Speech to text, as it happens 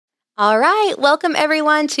All right. Welcome,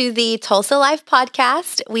 everyone, to the Tulsa Life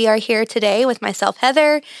podcast. We are here today with myself,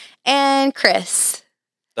 Heather, and Chris.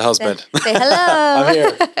 The husband. Say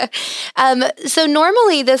hello. I'm here. So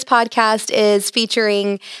normally this podcast is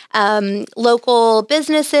featuring local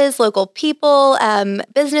businesses, local people,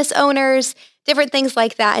 business owners, different things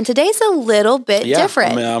like that. And today's a little bit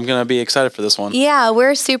different. I'm going to be excited for this one. Yeah,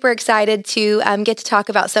 we're super excited to get to talk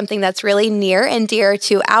about something that's really near and dear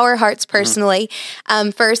to our hearts personally.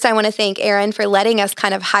 First, I want to thank Aaron for letting us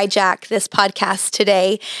kind of hijack this podcast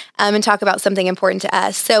today and talk about something important to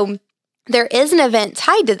us. So there is an event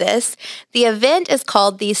tied to this. The event is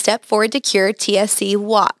called the Step Forward to Cure TSC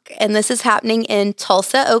Walk. And this is happening in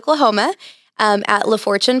Tulsa, Oklahoma at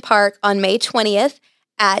LaFortune Park on May 20th.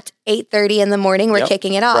 At 8:30 in the morning, we're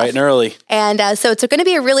kicking it off. Bright and early. And so it's going to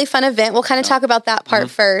be a really fun event. We'll kind of talk about that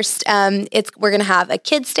part first. We're going to have a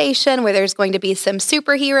kids station where there's going to be some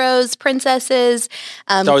superheroes, princesses.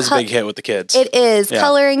 It's always a big hit with the kids. It is.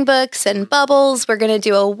 Coloring books and bubbles. We're going to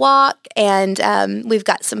do a walk, and we've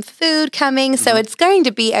got some food coming. So it's going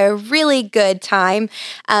to be a really good time.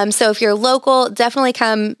 So if you're local, definitely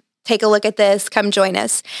come take a look at this. Come join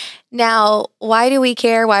us. Now, why do we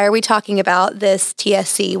care? Why are we talking about this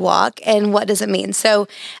TSC walk, and what does it mean? So,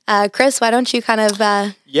 Chris, why don't you kind of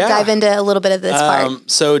dive into a little bit of this part?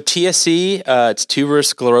 So TSC, it's tuberous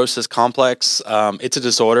sclerosis complex. It's a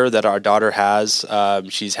disorder that our daughter has.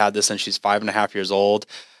 She's had this since she's 5.5 years old.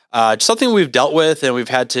 Just something we've dealt with and we've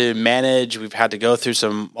had to manage. We've had to go through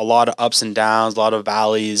a lot of ups and downs, a lot of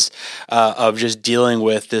valleys of just dealing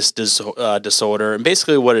with this disorder. And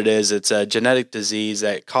basically what it is, it's a genetic disease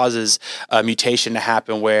that causes a mutation to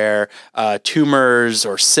happen where tumors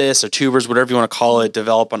or cysts or tubers, whatever you want to call it,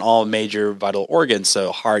 develop on all major vital organs.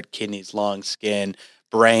 So heart, kidneys, lungs, skin,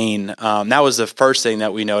 brain. That was the first thing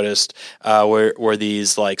that we noticed were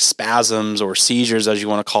these like spasms or seizures, as you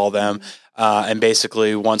want to call them. And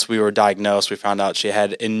basically, once we were diagnosed, we found out she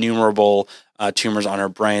had innumerable tumors on her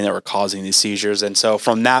brain that were causing these seizures. And so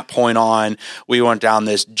from that point on, we went down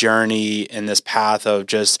this journey and this path of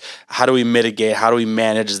just how do we mitigate, how do we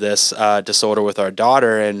manage this disorder with our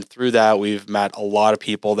daughter? And through that, we've met a lot of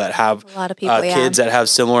people that have kids that have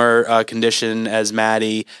similar condition as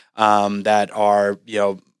Maddie that are,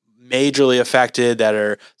 majorly affected, that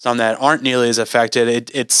are some that aren't nearly as affected.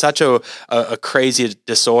 It's such a crazy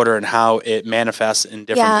disorder and how it manifests in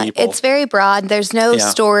different people. It's very broad. There's no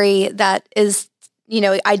story that is,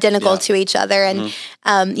 identical to each other. And,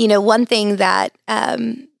 one thing that,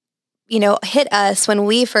 hit us when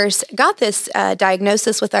we first got this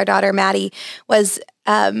diagnosis with our daughter, Maddie, was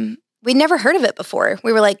we'd never heard of it before.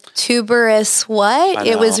 We were like, tuberous what?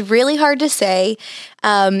 It was really hard to say.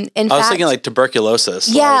 I was thinking like tuberculosis.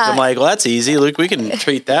 Yeah. I'm like, well, that's easy. Look, we can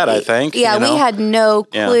treat that, I think. Yeah, we had no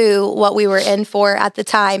clue what we were in for at the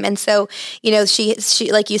time. And so,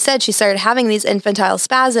 she like you said, she started having these infantile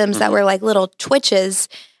spasms that were like little twitches.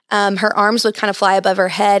 Her arms would kind of fly above her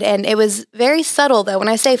head, and it was very subtle, though. When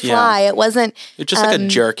I say fly, it wasn't... It's just like a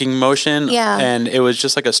jerking motion, and it was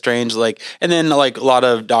just like a strange, and then like a lot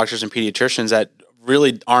of doctors and pediatricians that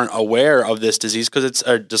really aren't aware of this disease because it's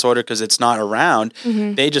a disorder because it's not around,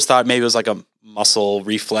 they just thought maybe it was like a muscle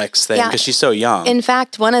reflex thing because she's so young. In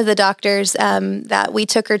fact, one of the doctors that we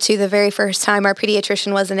took her to the very first time, our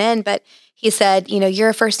pediatrician wasn't in, but he said, you're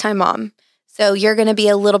a first-time mom. So you're going to be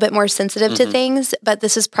a little bit more sensitive to things, but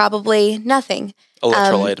this is probably nothing.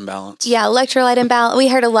 Electrolyte imbalance. Yeah, electrolyte imbalance. We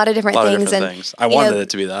heard a lot of different things. I wanted it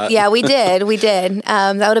to be that. Yeah, we did.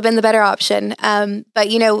 That would have been the better option. But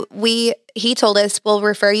he told us we'll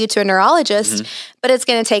refer you to a neurologist, but it's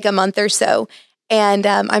going to take a month or so. And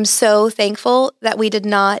I'm so thankful that we did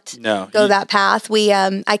not go that path.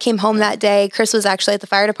 I came home that day. Chris was actually at the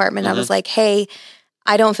fire department. I was like, hey,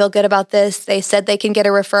 I don't feel good about this. They said they can get a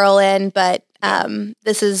referral in, but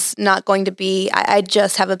this is not going to be, I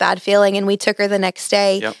just have a bad feeling. And we took her the next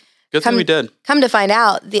day. Yep. Good thing we did. Come to find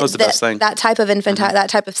out, that was the best thing. That type of that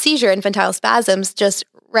type of seizure, infantile spasms, just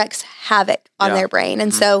wreaks havoc on their brain.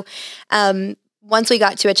 And so once we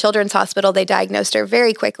got to a children's hospital, they diagnosed her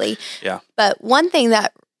very quickly. Yeah. But one thing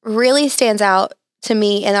that really stands out to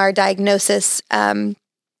me in our diagnosis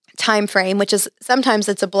time frame, which is sometimes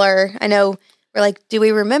it's a blur. I know we're like, do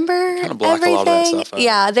we remember everything? A lot of that stuff out.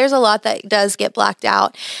 Yeah, there's a lot that does get blacked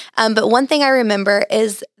out. But one thing I remember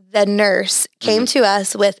is the nurse came to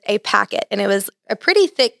us with a packet, and it was a pretty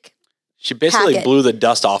thick She basically blew the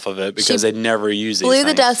dust off of it because they'd never used these blew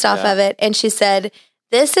the dust off of it, and she said,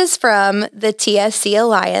 this is from the TSC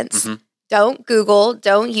Alliance. Don't Google,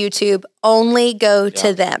 don't YouTube, only go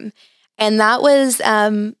to them. And that was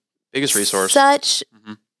biggest resource. Such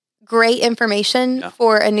great information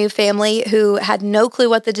for a new family who had no clue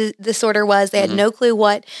what the disorder was. They had no clue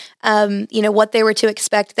what, what they were to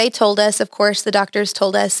expect. They told us, of course, the doctors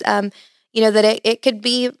told us, that it could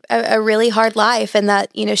be a really hard life, and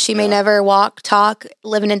that, she may never walk, talk,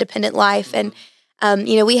 live an independent life. And,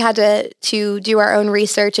 we had to do our own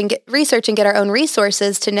research and get our own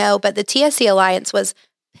resources to know, but the TSC Alliance was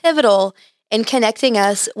pivotal in connecting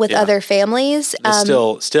us with other families.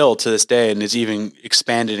 It's still to this day, and it's even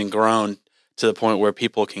expanded and grown to the point where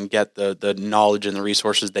people can get the knowledge and the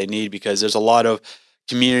resources they need, because there's a lot of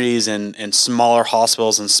communities and smaller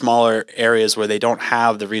hospitals and smaller areas where they don't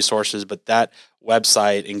have the resources, but that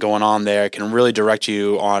website and going on there can really direct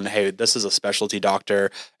you on, hey, this is a specialty doctor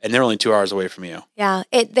and they're only 2 hours away from you. Yeah.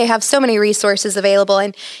 They have so many resources available,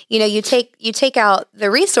 and, you take out the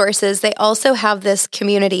resources, they also have this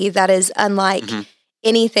community that is unlike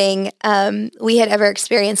anything we had ever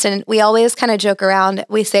experienced. And we always kind of joke around.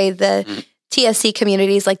 We say the TSC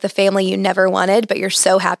community is like the family you never wanted, but you're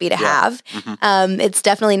so happy to have. It's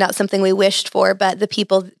definitely not something we wished for, but the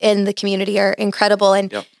people in the community are incredible.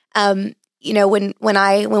 And,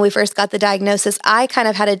 when we first got the diagnosis, I kind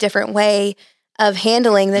of had a different way of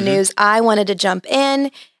handling the news. I wanted to jump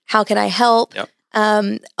in. How can I help?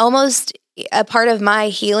 Almost a part of my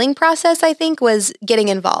healing process, I think, was getting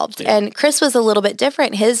involved. And Chris was a little bit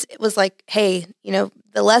different. His was like, hey,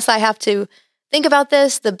 the less I have to think about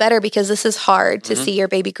this, the better, because this is hard to see your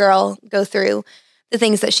baby girl go through the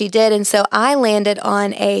things that she did. And so I landed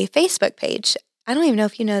on a Facebook page. I don't even know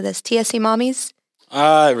if you know this, TSC Mommies.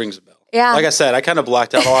 It rings a bell. Yeah. Like I said, I kind of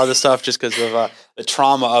blacked out a lot of this stuff just because of the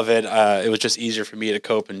trauma of it. It was just easier for me to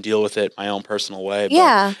cope and deal with it my own personal way.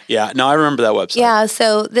 But no, I remember that website. Yeah,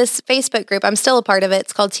 so this Facebook group, I'm still a part of it.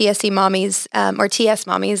 It's called TSC Mommies, or TS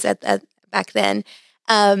Mommies at back then.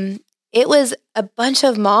 It was a bunch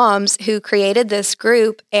of moms who created this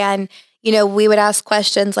group, and, we would ask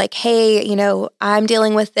questions like, hey, I'm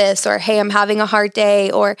dealing with this, or hey, I'm having a hard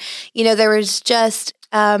day, or, there was just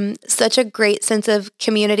such a great sense of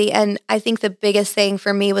community. And I think the biggest thing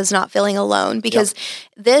for me was not feeling alone, because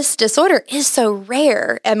this disorder is so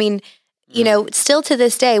rare. I mean, still to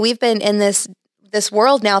this day, we've been in this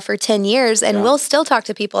world now for 10 years, and we'll still talk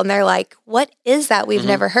to people and they're like, what is that? We've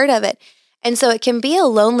never heard of it. And so it can be a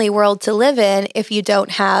lonely world to live in if you don't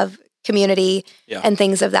have community and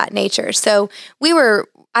things of that nature. So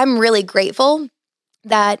I'm really grateful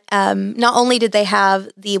that not only did they have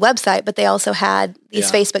the website, but they also had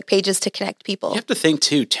these Facebook pages to connect people. You have to think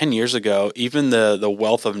too, 10 years ago, even the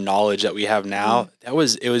wealth of knowledge that we have now, it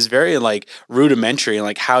was very like rudimentary, and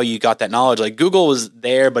like how you got that knowledge. Like Google was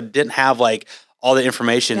there, but didn't have like all the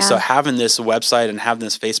information. Yeah. So having this website and having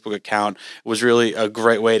this Facebook account was really a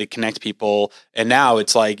great way to connect people. And now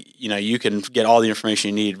it's like, you can get all the information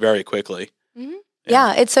you need very quickly. Mm-hmm.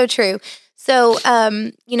 Yeah, it's so true. So,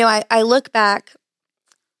 I look back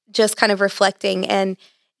just kind of reflecting and,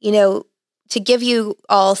 to give you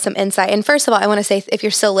all some insight. And first of all, I want to say, if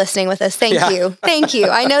you're still listening with us, thank you. Thank you.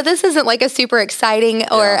 I know this isn't like a super exciting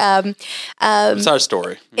or it's our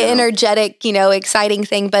story. Energetic, exciting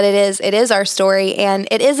thing, but it is our story, and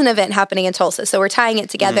it is an event happening in Tulsa. So we're tying it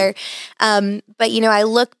together. But I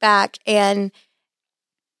look back, and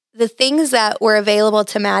the things that were available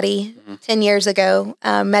to Maddie 10 years ago,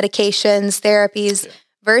 medications, therapies,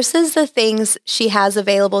 versus the things she has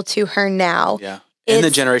available to her now. Yeah. And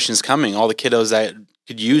the generations coming, all the kiddos that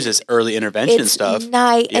could use this early intervention stuff.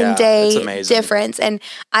 Night and day difference. And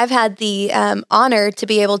I've had the honor to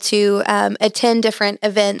be able to attend different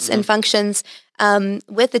events and functions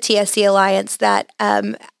with the TSC Alliance that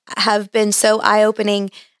have been so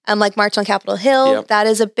eye-opening. Like March on Capitol Hill, that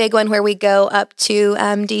is a big one where we go up to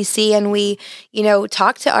DC and we,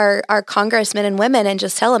 talk to our congressmen and women and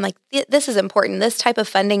just tell them, like, this is important. This type of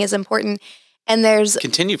funding is important. And there's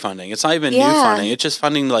continued funding. It's not even new funding. It's just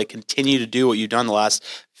funding to like continue to do what you've done the last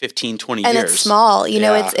 15, 20 years. And it's small.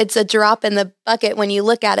 It's a drop in the bucket when you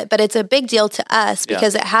look at it, but it's a big deal to us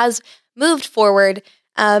because it has moved forward.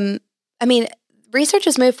 Research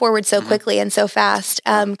has moved forward so quickly and so fast,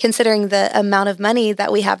 considering the amount of money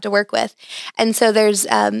that we have to work with. And so there's,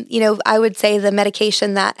 I would say the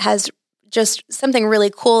medication that has just something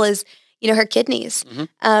really cool is, her kidneys.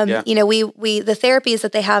 The therapies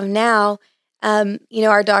that they have now,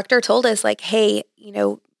 our doctor told us, like, hey,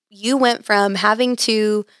 you went from having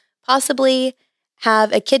to possibly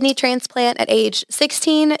have a kidney transplant at age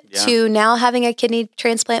 16 to now having a kidney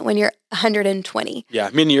transplant when you're 120.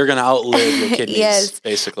 Yeah, meaning you're going to outlive your kidneys,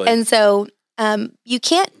 basically. And so you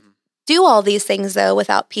can't do all these things, though,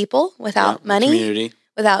 without people, without money,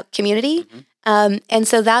 without community. And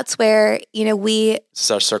so that's where, This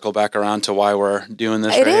is our circle back around to why we're doing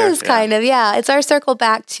this. It is kind of, yeah. It's our circle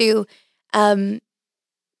back to,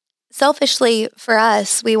 selfishly for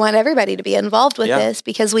us, we want everybody to be involved with this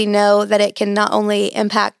because we know that it can not only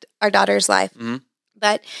impact our daughter's life,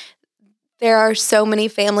 but there are so many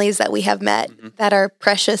families that we have met that are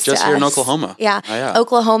precious to us. Just here in Oklahoma. Yeah. Oh, yeah.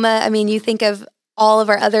 Oklahoma. I mean, you think of all of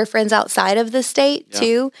our other friends outside of the state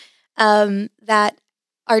too, that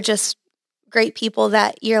are just great people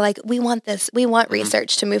that you're like, we want this. We want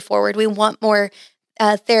research to move forward. We want more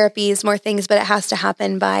therapies, more things, but it has to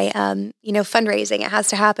happen by, fundraising. It has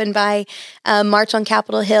to happen by March on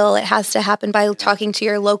Capitol Hill. It has to happen by talking to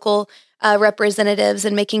your local representatives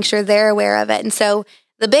and making sure they're aware of it. And so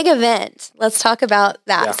the big event, let's talk about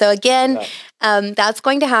that. Yeah. So again, that's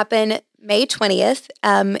going to happen May 20th.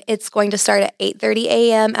 It's going to start at 8:30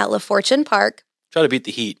 a.m. at La Fortune Park. Try to beat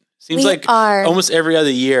the heat. Seems like almost every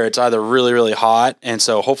other year it's either really, really hot, and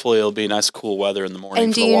so hopefully it'll be nice, cool weather in the morning.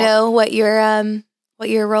 And do you know what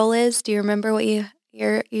your role is? Do you remember what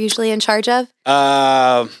you're usually in charge of?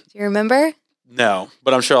 Do you remember? No,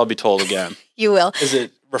 but I'm sure I'll be told again. You will. Is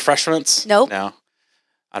it refreshments? Nope. No,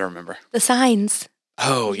 I don't remember. The signs.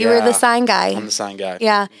 Oh, yeah. You were the sign guy. I'm the sign guy.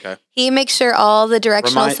 Yeah. Okay. He makes sure all the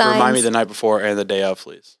directional signs. Remind me the night before and the day of,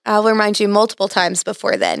 please. I'll remind you multiple times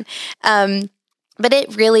before then. But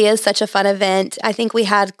it really is such a fun event. I think we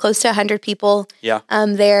had close to 100 people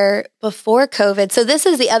there before COVID. So this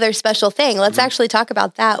is the other special thing. Let's actually talk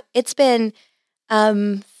about that. It's been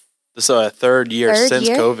this is a third year since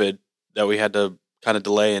COVID that we had to kind of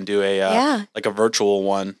delay and do a like a virtual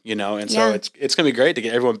one, and so it's gonna be great to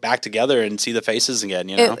get everyone back together and see the faces again.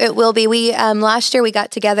 It will be. We last year we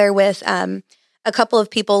got together with a couple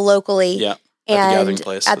of people locally, at the gathering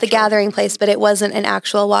place. At the gathering place, but it wasn't an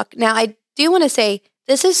actual walk. Now I do want to say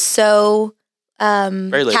this is so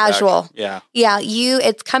very casual. Back.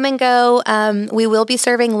 It's come and go. We will be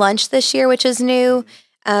serving lunch this year, which is new.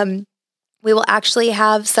 We will actually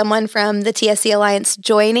have someone from the TSC Alliance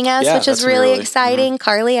joining us, which is really exciting.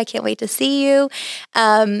 Carly, I can't wait to see you.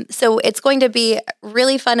 So it's going to be a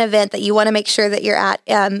really fun event that you want to make sure that you're at.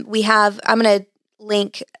 I'm going to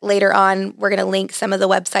link later on. We're going to link some of the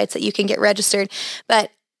websites that you can get registered.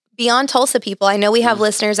 But beyond Tulsa people, I know we have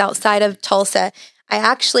listeners outside of Tulsa. I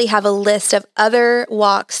actually have a list of other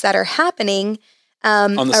walks that are happening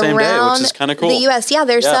on the same day, which is kind of cool. The U.S. Yeah,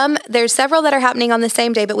 there's several that are happening on the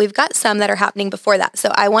same day, but we've got some that are happening before that.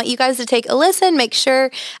 So I want you guys to take a listen, make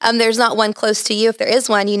sure there's not one close to you. If there is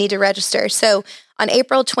one, you need to register. So on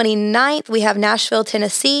April 29th, we have Nashville,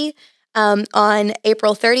 Tennessee. On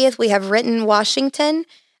April 30th, we have Renton, Washington.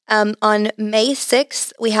 On May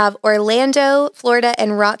 6th, we have Orlando, Florida,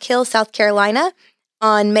 and Rock Hill, South Carolina.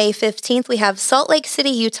 On May 15th, we have Salt Lake City,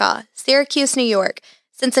 Utah, Syracuse, New York,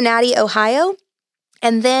 Cincinnati, Ohio.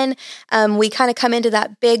 And then we kind of come into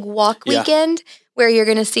that big walk weekend where you're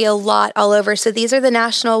going to see a lot all over. So these are the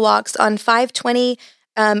national walks on 520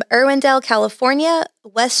 Irwindale, California,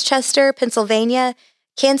 Westchester, Pennsylvania,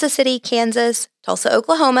 Kansas City, Kansas, Tulsa,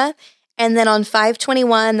 Oklahoma. And then on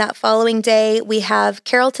 521, that following day, we have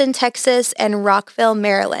Carrollton, Texas, and Rockville,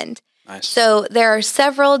 Maryland. Nice. So there are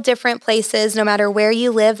several different places, no matter where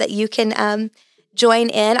you live, that you can join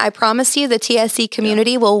in. I promise you the TSC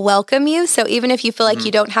community will welcome you. So even if you feel like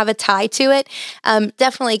you don't have a tie to it,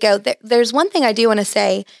 definitely go. There's one thing I do want to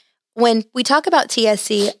say. When we talk about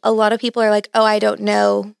TSC, a lot of people are like, oh, I don't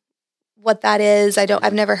know what that is.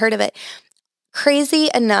 I've never heard of it. Crazy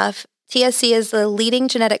enough, TSC is the leading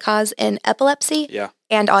genetic cause in epilepsy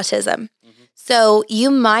and autism. So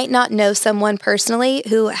you might not know someone personally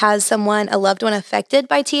who has a loved one affected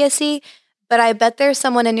by TSC, but I bet there's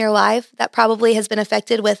someone in your life that probably has been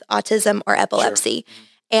affected with autism or epilepsy. Sure.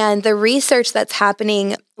 And the research that's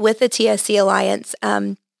happening with the TSC Alliance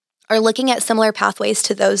are looking at similar pathways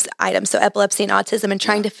to those items, so epilepsy and autism, and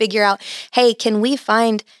trying to figure out, hey, can we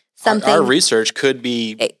find something? Our research could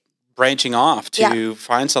be branching off to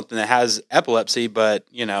find something that has epilepsy, but,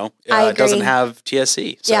 doesn't have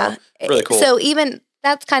TSC. So really cool. So even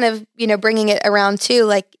that's kind of, bringing it around too,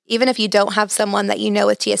 like even if you don't have someone that you know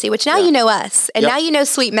with TSC, which now you know us, and now you know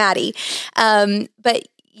Sweet Maddie, but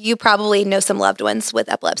you probably know some loved ones with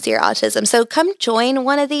epilepsy or autism. So come join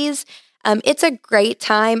one of these. It's a great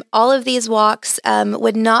time. All of these walks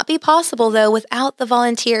would not be possible, though, without the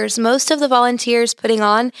volunteers. Most of the volunteers putting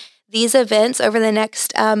on these events over the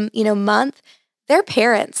next, month, they're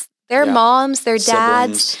parents. They're moms, they're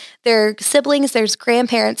dads, they're siblings, there's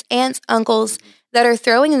grandparents, aunts, uncles that are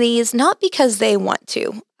throwing these not because they want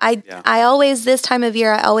to. I always, this time of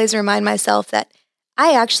year, I always remind myself that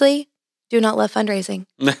I actually do not love fundraising.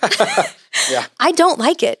 Yeah. I don't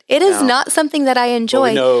like it. It is No. not something that I But enjoy.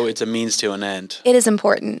 we know it's a means to an end. It is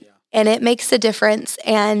important, and it makes a difference.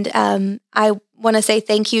 And I want to say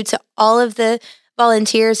thank you to all of the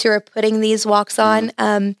volunteers who are putting these walks on.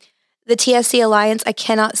 The TSC Alliance, I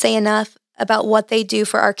cannot say enough about what they do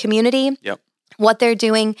for our community, what they're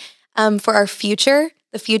doing for our future.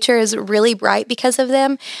 The future is really bright because of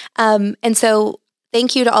them. And so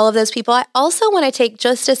thank you to all of those people. I also want to take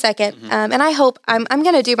just a second, and I hope I'm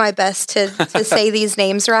going to do my best to say these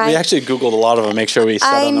names right. We actually Googled a lot of them, make sure we said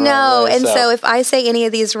I them the know. right way, And so if I say any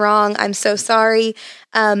of these wrong, I'm so sorry.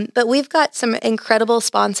 But we've got some incredible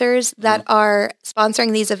sponsors that are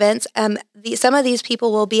sponsoring these events. Some of these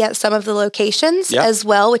people will be at some of the locations as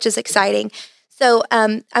well, which is exciting. So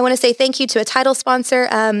I want to say thank you to a title sponsor,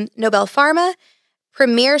 Nobel Pharma,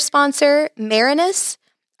 premier sponsor, Marinus.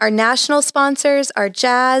 Our national sponsors are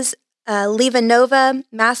Jazz, Levanova,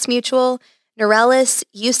 Mass Mutual, Norellis,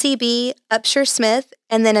 UCB, Upshur Smith,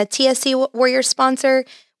 and then a TSC Warrior sponsor.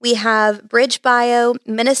 We have Bridge Bio,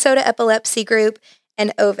 Minnesota Epilepsy Group,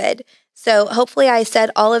 and Ovid. So hopefully I said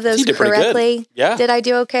all of those correctly. Yeah. Did I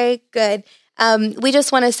do okay? Good. We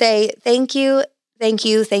just want to say thank you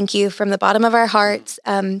from the bottom of our hearts.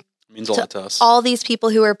 It means a lot to us. All these people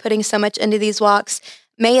who are putting so much into these walks.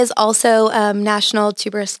 May is also National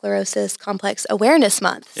Tuberous Sclerosis Complex Awareness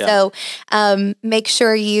Month. So make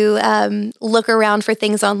sure you look around for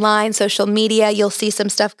things online, social media. You'll see some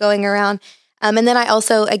stuff going around. And then I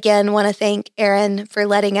also, again, want to thank Aaron for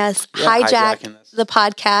letting us hijack the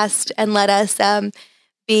podcast and let us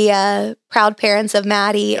be proud parents of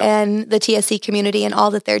Maddie and the TSC community and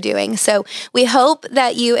all that they're doing. So we hope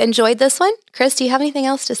that you enjoyed this one. Chris, do you have anything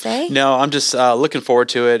else to say? No, I'm just looking forward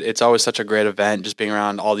to it. It's always such a great event, just being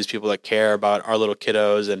around all these people that care about our little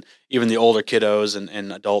kiddos and even the older kiddos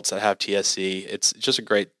and adults that have TSC. It's just a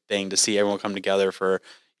great thing to see everyone come together for,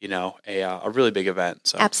 a really big event.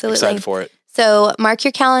 So absolutely excited for it. So mark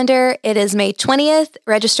your calendar. It is May 20th.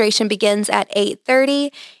 Registration begins at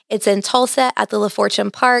 8:30. It's in Tulsa at the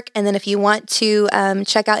LaFortune Park. And then if you want to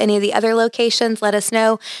check out any of the other locations, let us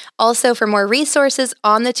know. Also, for more resources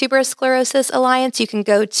on the Tuberous Sclerosis Alliance, you can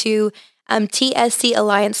go to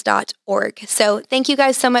tscalliance.org. So thank you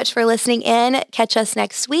guys so much for listening in. Catch us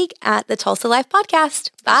next week at the Tulsa Life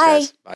Podcast. Bye. Thanks, guys. Bye.